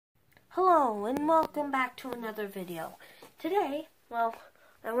Hello and welcome back to another video. Today, well,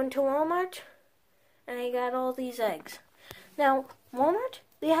 I went to Walmart and I got all these eggs. Now, Walmart,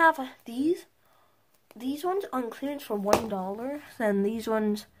 they have these ones on clearance for $1 and these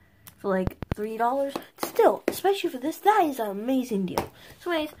ones for like $3. Still, especially for this, that is an amazing deal.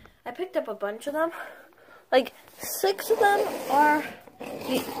 So anyways, I picked up a bunch of them. Like 6 of them are,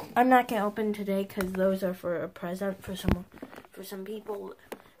 I'm not going to open today because those are for a present for some people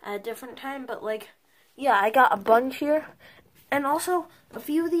at a different time, but like, yeah, I got a bunch here, and also a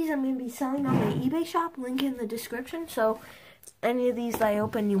few of these I'm going to be selling on my eBay shop, link in the description, so any of these that I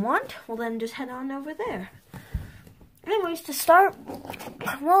open you want, well then just head on over there. Anyways, to start,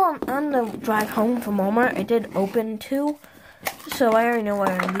 well, on the drive home from Walmart, I did open 2, so I already know what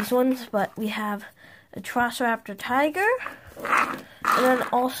are these ones, but we have a Jurassic tiger, and then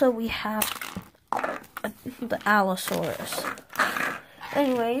also we have the Allosaurus.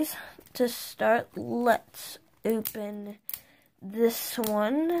 Anyways, to start, let's open this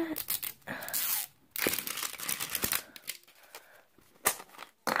one.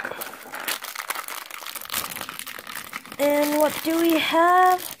 And what do we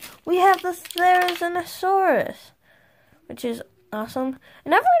have? We have the Therizinosaurus, which is awesome. I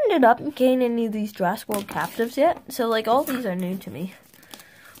never ended up getting any of these Jurassic World Captivz yet, so like all these are new to me.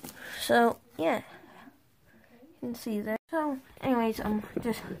 So yeah, you can see that. So anyways,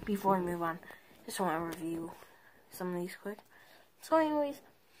 just before we move on, just want to review some of these quick. So anyways,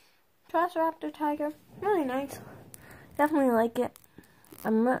 Jurassic tiger, really nice. Definitely like it. I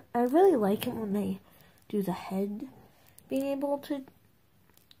really like it when they do the head being able to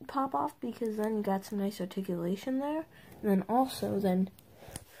pop off, because then you got some nice articulation there. And then also, then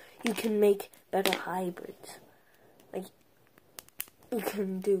you can make better hybrids. Like, you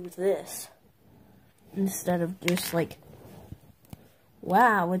can do this instead of just like,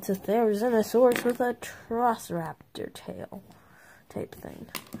 wow, it's a Therizinosaurus with a Velociraptor tail type thing.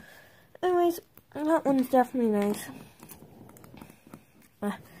 Anyways, that one's definitely nice.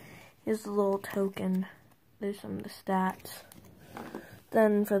 Here's the little token. There's some of the stats.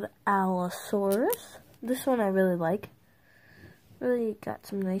 Then for the Allosaurus, this one I really like. Really got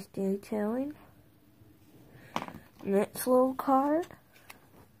some nice detailing. And its little card.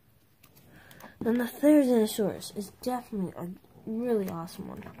 Then the Therizinosaurus is definitely a really awesome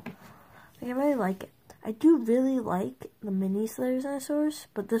one. Like, I really like it. I do really like the mini Therizinosaurus,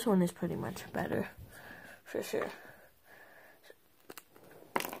 but this one is pretty much better, for sure.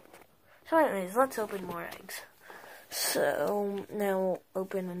 So anyways, let's open more eggs. So now we'll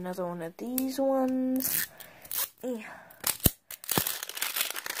open another one of these ones. Yeah.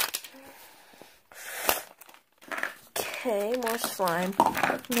 Okay, more slime.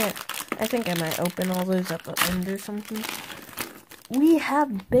 Yeah, I think I might open all those at the end or something. We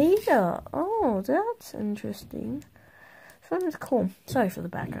have beta. Oh, that's interesting. This one is cool. Sorry for the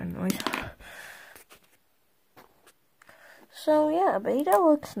background noise. So yeah, beta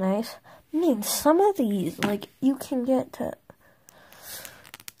looks nice. I mean, some of these, like, you can get to,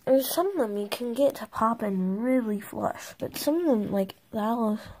 there's some of them you can get to pop in really flush, but some of them, like,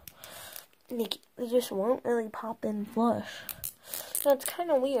 they just won't really pop in flush. So it's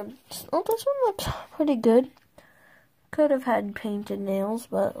kind of weird. Oh, this one looks pretty good. Could have had painted nails,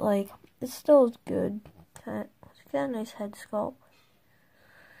 but, like, it still is good. It's got a nice head sculpt.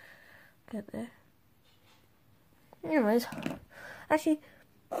 Get there. Anyways, actually,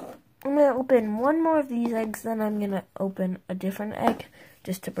 I'm going to open one more of these eggs, then I'm going to open a different egg,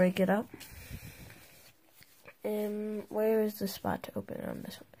 just to break it up. And where is the spot to open it on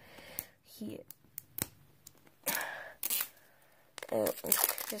this one? Here. Oh,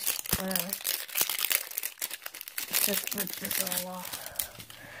 just rip this all off.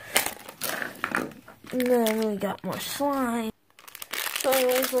 And then we got more slime. So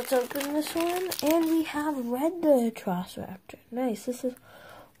anyways, let's open this one, and we have Red the Velociraptor. Nice, this is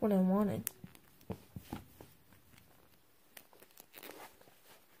what I wanted.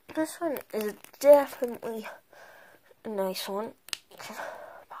 This one is definitely a nice one.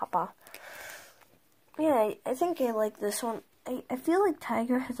 Papa. Yeah, I think I like this one. I feel like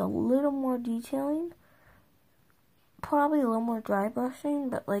Tiger has a little more detailing. Probably a little more dry brushing,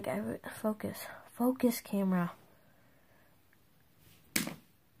 but like, focus camera.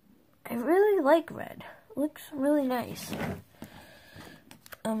 I really like Red. It looks really nice.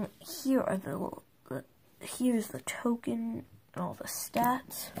 Here are here's the token and all the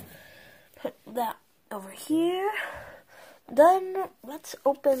stats. Put that over here. Then let's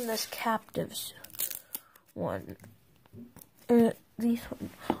open this Captivz one. These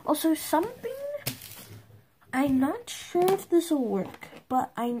ones. Also, something, I'm not sure if this will work,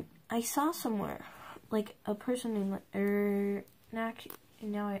 but I I saw somewhere, like, a person in, I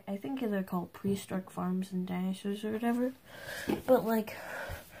think they're called prehistoric farms and dinosaurs or whatever, but, like,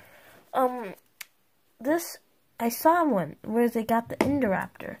 I saw one where they got the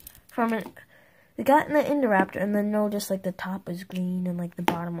Indoraptor they got in the Indoraptor and then noticed, like, the top was green and, like, the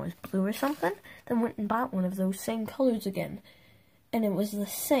bottom was blue or something, then went and bought one of those same colors again, and it was the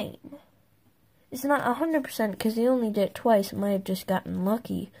same. It's not 100% because he only did it twice. It might have just gotten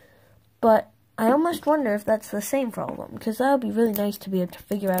lucky. But I almost wonder if that's the same for all of them, because that would be really nice to be able to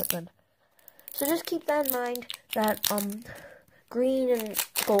figure out then. So just keep that in mind, that green and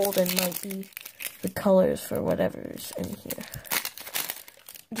golden might be the colors for whatever's in here.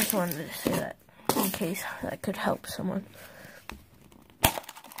 Just wanted to say that in case that could help someone.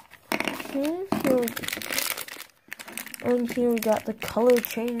 And here we got the color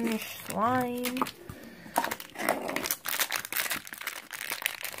change slime.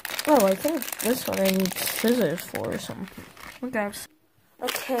 Oh, I think this one I need scissors for or something.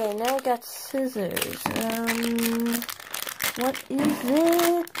 Okay, now we got scissors. What is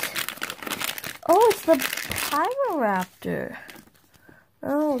it? Oh, it's the Pyroraptor.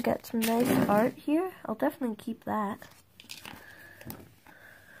 Oh, we got some nice art here. I'll definitely keep that.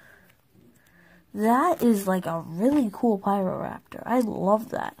 That is like a really cool Pyroraptor. I love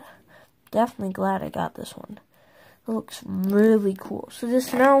that. Definitely glad I got this one. It looks really cool. So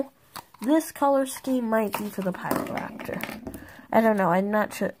just know, this color scheme might be for the Pyroraptor. I don't know. I'm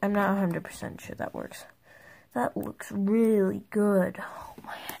not sure. I'm not 100% sure that works. That looks really good. Oh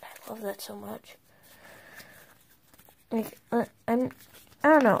man, I love that so much. Like, I don't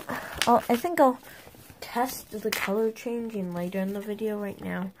know. I think I'll test the color changing later in the video. Right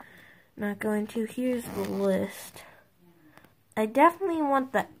now, not going to. Here's the list. I definitely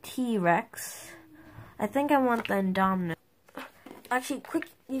want the T-Rex. I think I want the Indominus. Actually, quick,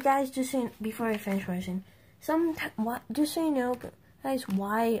 you guys, just saying, before I finish what I'm saying, just so you know, guys,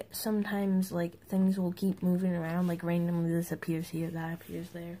 why sometimes, like, things will keep moving around, like, randomly this appears here, that appears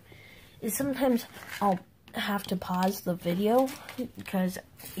there, is sometimes I'll have to pause the video, because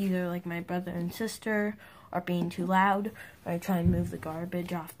either, like, my brother and sister are being too loud, or I try and move the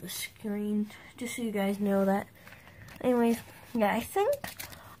garbage off the screen, just so you guys know that. Anyways, yeah, I think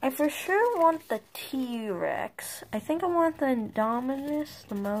I for sure want the T-Rex. I think I want the Indominus,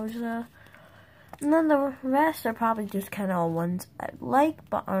 the Mosa, and then the rest are probably just kind of all ones I like,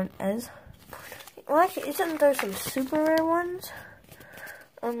 but aren't as... Well, actually, isn't there some super rare ones?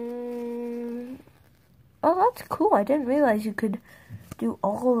 Oh, that's cool. I didn't realize you could do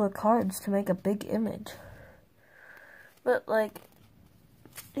all the cards to make a big image. But, like,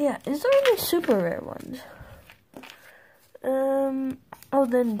 yeah, is there any super rare ones? Oh,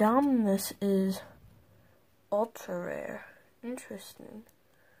 the Indominus is ultra rare. Interesting.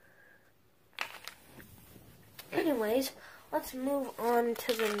 Anyways, let's move on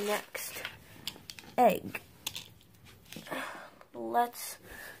to the next egg. Let's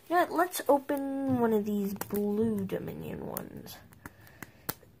open one of these blue Dominion ones.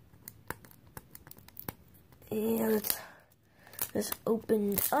 And this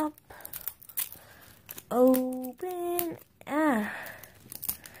opened up. Open.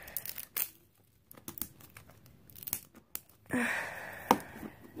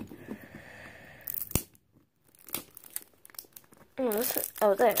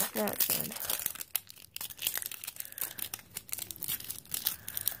 Oh, there. Now it's fine.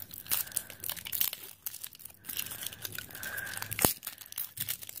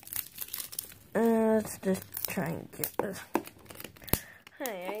 Let's just try and get this.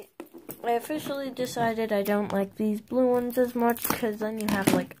 Hey, I officially decided I don't like these blue ones as much, because then you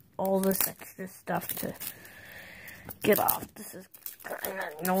have, like, all this extra stuff to get off. This is kind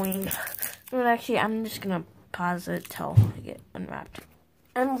of annoying. But actually, I'm just gonna pause it till I get unwrapped.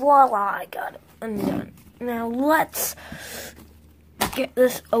 And voila, I got it undone. Now let's get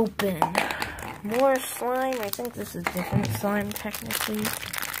this open. More slime. I think this is different slime, technically.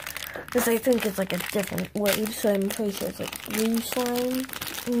 Because I think it's like a different wave, so I'm pretty sure it's like blue slime.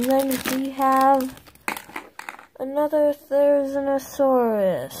 And then we have another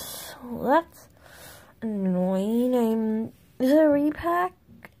Therizinosaurus. Well, that's annoying. Is it a repack?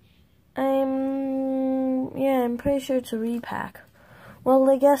 Yeah, I'm pretty sure it's a repack. Well,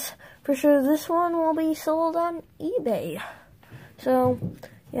 I guess for sure this one will be sold on eBay. So,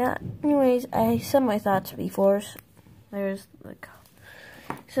 yeah. Anyways, I said my thoughts before. There's like...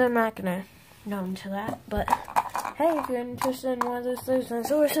 So I'm not gonna go into that, but hey, if you're interested in one of those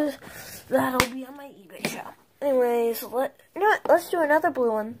Therizinosaurus, that'll be on my eBay shop. Anyways, let's do another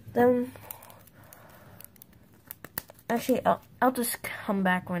blue one. Then, actually, I'll just come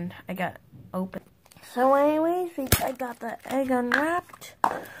back when I got open. So anyways, I got the egg unwrapped.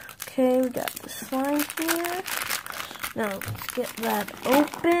 Okay, we got the slime here. Now let's get that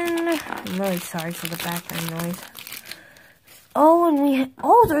open. I'm really sorry for the background noise. Oh, and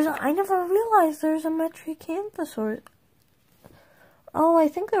I never realized there's a Metriacanthosaurus. Oh, I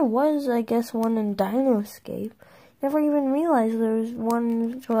think there was, I guess, one in Dinoscape. Never even realized there was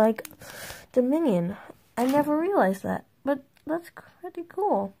one for, like, Dominion. I never realized that, but that's pretty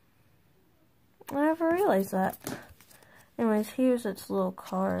cool. I never realized that. Anyways, here's its little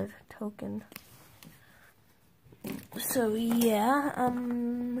card token. So, yeah,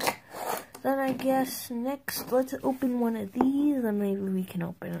 then I guess next, let's open one of these, and maybe we can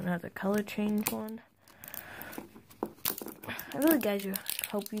open another color change one. I really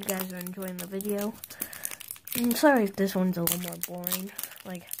hope you guys are enjoying the video. I'm sorry if this one's a little more boring,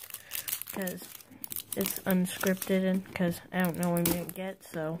 like, because it's unscripted and because I don't know what I'm going to get,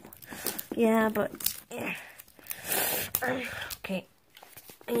 so, yeah, but, yeah. Okay,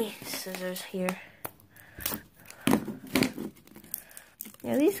 any scissors here.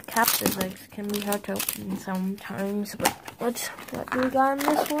 Yeah, these Captivz eggs can be hard to open sometimes, but what do we got in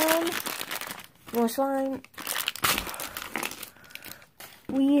this one? More slime.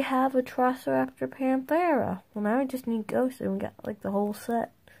 We have a Triceratops Panthera. Well, now I just need ghosts and we got like the whole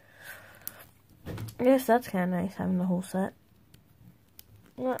set. I guess that's kind of nice having the whole set.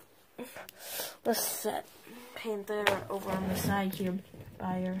 Let's set Panthera over on the side here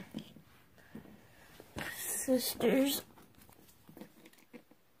by her sisters.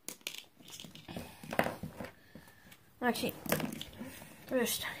 Actually,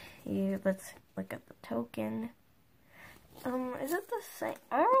 first here, let's look at the token. Is it the same?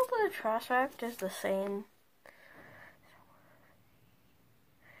 Are all the Triceratops the same?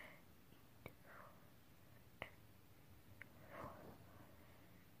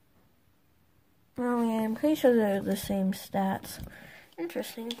 Oh yeah, I'm pretty sure they're the same stats.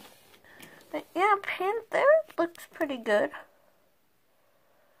 Interesting. But yeah, Panthera looks pretty good.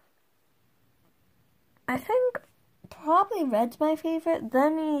 I think probably red's my favorite,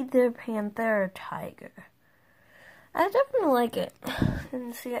 then either Panthera or tiger. I definitely like it.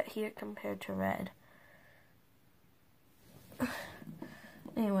 And see it here compared to red.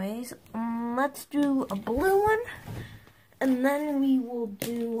 Anyways, let's do a blue one. And then we will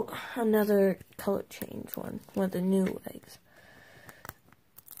do another color change one with the new eggs.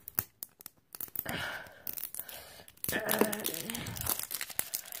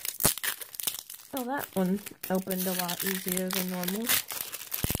 Oh, that one opened a lot easier than normal.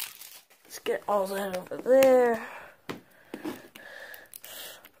 Let's get all that over there.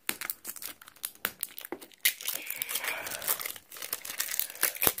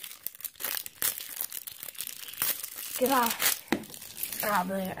 Get off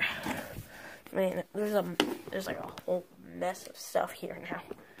there. Man, there's like a whole mess of stuff here now.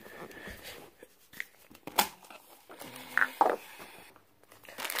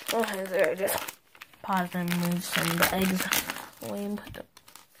 Okay, there, just pause and move some of the eggs away and put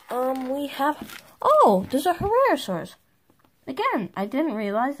them. We have, oh, there's a Herrerasaurus. Again, I didn't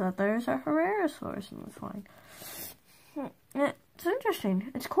realize that there's a Herrerasaurus in this line. It's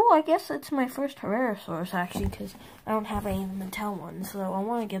interesting. It's cool. I guess it's my first Herrerasaurus, actually, because I don't have any of the Mattel ones, so I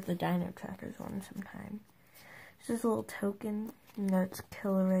want to get the Dino Trackers one sometime. It's just a little token, and that's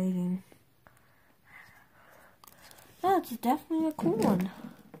killer rating. Yeah, it's definitely a cool one.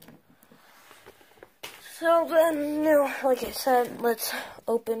 So then, like I said, let's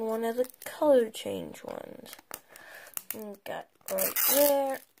open one of the color change ones. We got right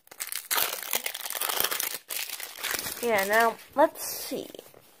there. Yeah, now let's see.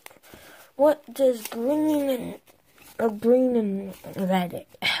 What does green and red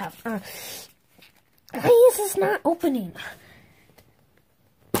have? Why is this not opening?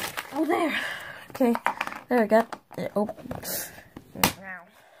 Oh, there. Okay, there we go. It opens. Now,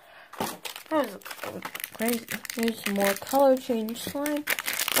 that was crazy. Here's some more color change slime.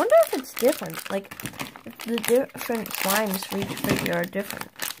 I wonder if it's different. Like, if the different slimes for each figure are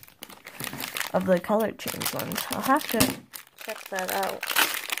different. Of the color change ones. I'll have to check that out.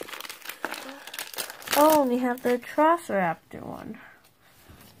 Oh, we have the Triceratops one.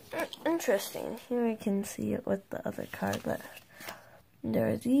 Interesting. Here we can see it with the other card, but there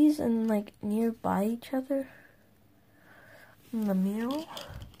are these and like nearby each other in the middle.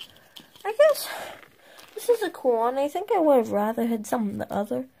 I guess this is a cool one. I think I would have rather had some of the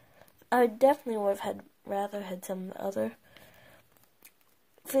other. I definitely would have rather had some of the other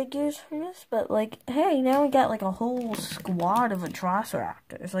figures from this, but like, hey, now we got like a whole squad of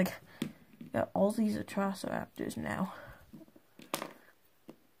Atrociraptors. Like, got all these Atrociraptors now.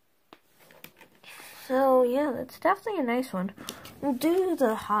 So yeah, that's definitely a nice one. We'll do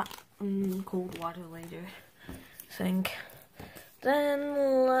the hot and cold water later, I think.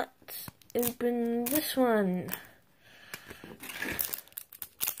 Then let's open this one.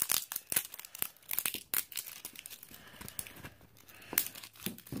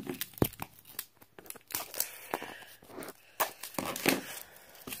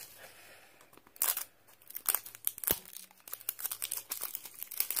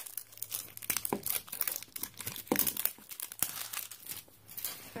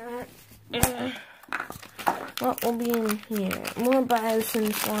 What will be in here? More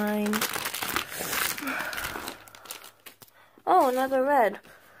Biosin slime. Oh, another red.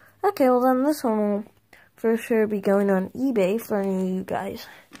 Okay, well then this one will for sure be going on eBay for any of you guys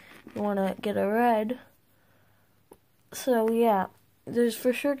who want to get a red. So yeah, there's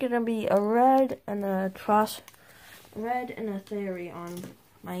for sure going to be a red and a theory on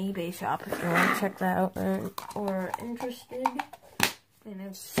my eBay shop if you want to check that out or interested. And I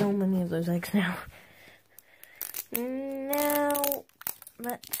have so many of those eggs now. Now,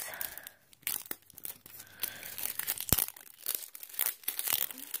 let's...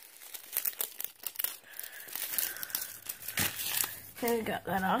 Okay, we got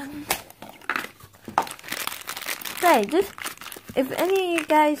that on. Say, just, if any of you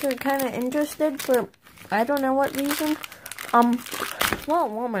guys are kind of interested for, I don't know what reason, well,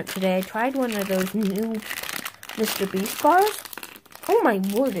 at Walmart today, I tried one of those new Mr. Beast bars. Oh my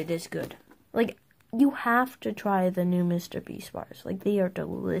word, it is good. Like, you have to try the new Mr. Beast bars. Like, they are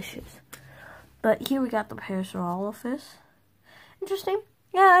delicious. But here we got the Parasaurolophus. Interesting.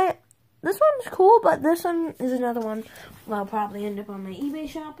 Yeah, this one's cool, but this one is another one I'll probably end up on my eBay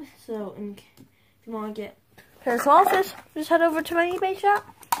shop. So, if you want to get Parasaurolophus, just head over to my eBay shop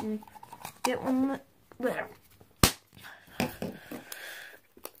and get one there.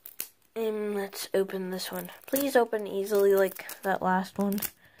 And let's open this one. Please open easily like that last one.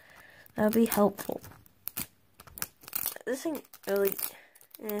 That would be helpful. This ain't really...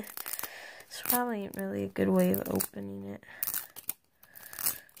 It's probably ain't really a good way of opening it.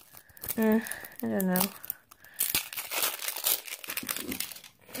 I don't know.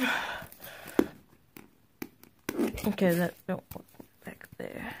 Okay, that don't look back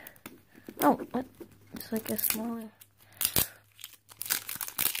there. Oh, what? It's like a smaller...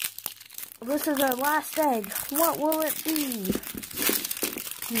 This is our last egg. What will it be?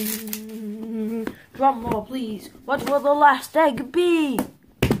 Drum roll, please. What will the last egg be?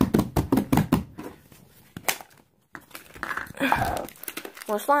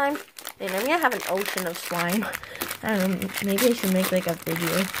 More slime. And I'm gonna have an ocean of slime. I don't know. Maybe I should make like a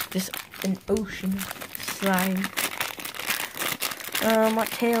video. Just an ocean of slime. What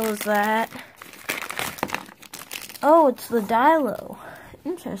tail is that? Oh, it's the Dilo.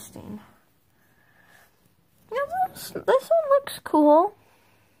 Interesting. Yeah, this one looks cool.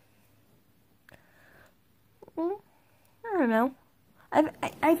 I don't know.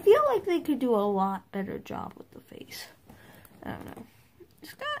 I feel like they could do a lot better job with the face. I don't know.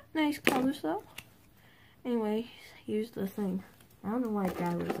 It's got nice colors though. Anyway, here's the thing. I don't know why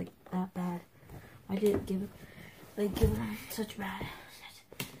Dad was like that bad. I didn't give him such bad.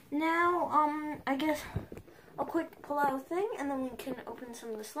 Now, I guess a quick pull-out thing, and then we can open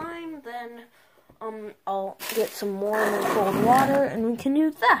some of the slime. Then, I'll get some warm and cold water, and we can do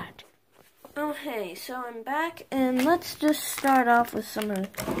that. Okay, so I'm back, and let's just start off with some of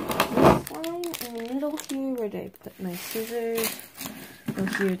the slime in the middle here. Where did I put my scissors? Oh,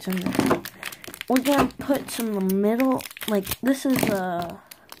 here it's in there. We're gonna put some in the middle. Like, this is the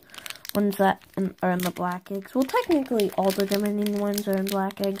ones that are in the black eggs. Well, technically, all the Dominion ones are in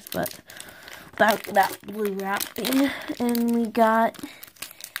black eggs, but that blue wrapping. And we got...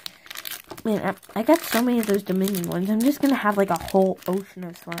 Man, I got so many of those Dominion ones. I'm just gonna have like a whole ocean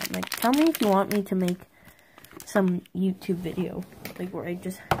of slime. Like, tell me if you want me to make some YouTube video, like where I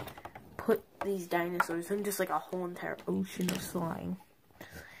just put these dinosaurs in just like a whole entire ocean of slime.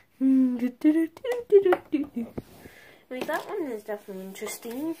 Like, that one is definitely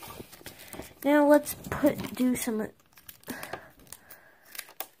interesting. Now let's do some.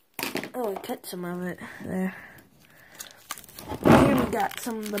 Oh, I cut some of it there. Here we got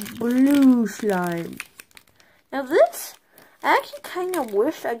some of the blue slime. Now this, I actually kind of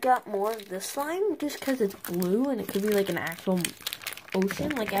wish I got more of this slime just because it's blue and it could be like an actual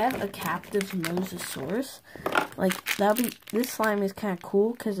ocean. Like, I have a Captivz Mosasaurus. Like, this slime is kind of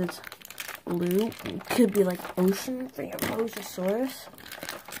cool because it's blue. It could be like ocean for your Mosasaurus,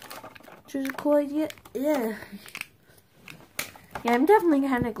 which is a cool idea. Yeah, I'm definitely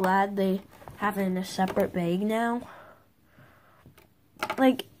kind of glad they have it in a separate bag now.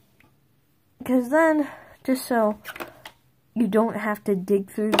 Like, because then, just so you don't have to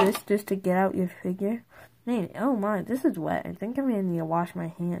dig through this just to get out your figure. Man, oh my, this is wet. I think I'm gonna need to wash my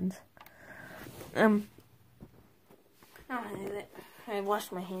hands. I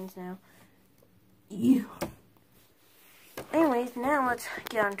washed my hands now. Ew. Anyways, now let's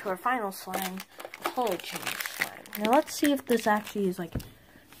get on to our final slime, color change slime. Now let's see if this actually is like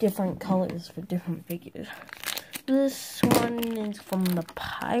different colors for different figures. This one is from the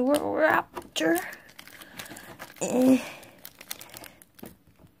Raptor.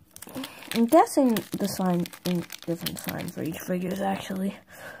 I'm guessing the slime is different slime for each figures actually.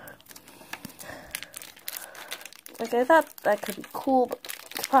 Like I thought that could be cool, but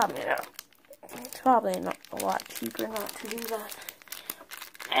it's probably not. It's probably not a lot cheaper not to do that.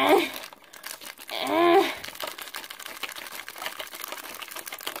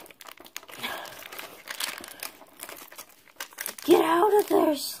 Get out of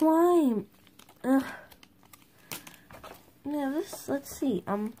there, slime! Yeah, let's see.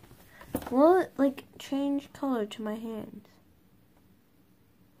 Will it, like, change color to my hands?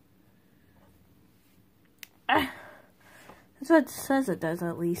 That's what it says it does,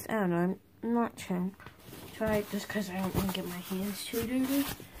 at least. I don't know. I'm not sure. Try it just because I don't want to get my hands too dirty.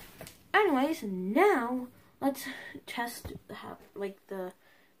 Anyways, now let's test how, like, the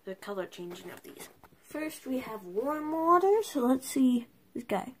color changing of these. First, we have warm water. So let's see this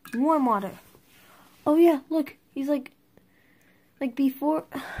guy. Warm water. Oh yeah, look, he's like before.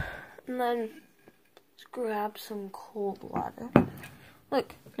 And then let's grab some cold water.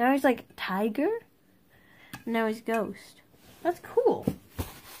 Look, now he's like tiger. Now he's ghost. That's cool.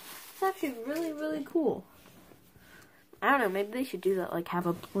 It's actually really, really cool. I don't know, maybe they should do that, like have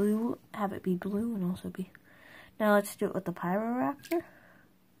it be blue and also be. Now let's do it with the Raptor.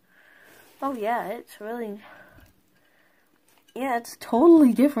 Oh yeah, it's really, yeah, it's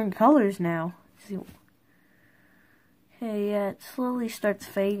totally different colors now. See. Okay, yeah, it slowly starts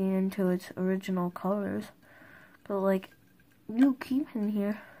fading into its original colors. But like, you keep in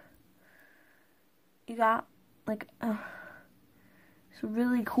here, you got like it's a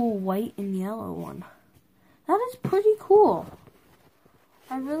really cool white and yellow one. That is pretty cool.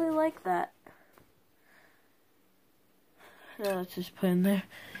 I really like that. So let's just put in there,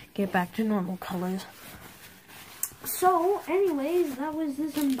 get back to normal colors. So, anyways, that was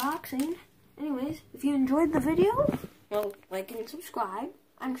this unboxing. Anyways, if you enjoyed the video, well, like and subscribe.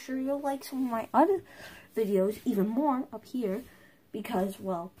 I'm sure you'll like some of my other videos even more up here because,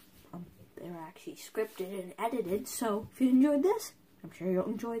 well, they're actually scripted and edited. So, if you enjoyed this, I'm sure you'll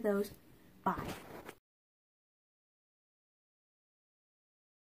enjoy those. Bye.